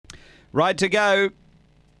right to go.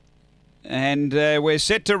 And we're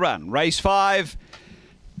set to run. Race 5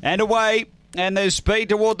 and away. And there's speed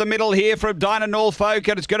toward the middle here from Dinah Norfolk,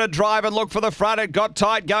 and it's going to drive and look for the front. It got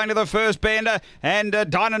tight going to the first bender, and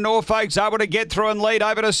Dinah Norfolk's able to get through and lead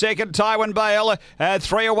over to second. Tywin Bale,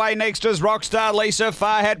 3 away next is Rockstar Lisa,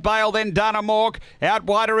 Farhat Bale, then Dana Mork. Out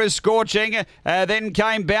wider is Scorching, then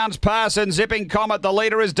came Bounce Pass and Zipping Comet. The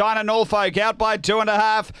leader is Dinah Norfolk, out by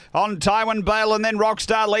 2.5 on Tywin Bale, and then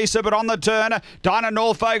Rockstar Lisa, but on the turn, Dinah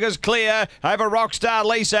Norfolk is clear over Rockstar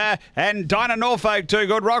Lisa, and Dinah Norfolk too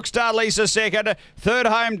good. Rockstar Lisa second. Third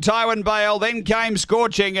home, Tywin Bale. Then came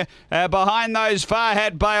Scorching. Behind those,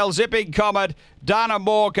 Farhat Bale, Zipping Comet, Dana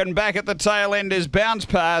Mork, and back at the tail end is Bounce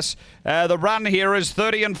Pass. The run here is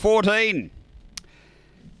 30 and 14.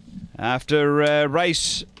 After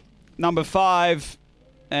race number 5,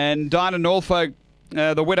 and Dinah Norfolk,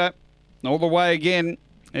 the winner, all the way again.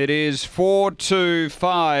 It is 4, 2,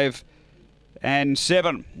 5, and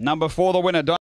 7. Number 4, the winner.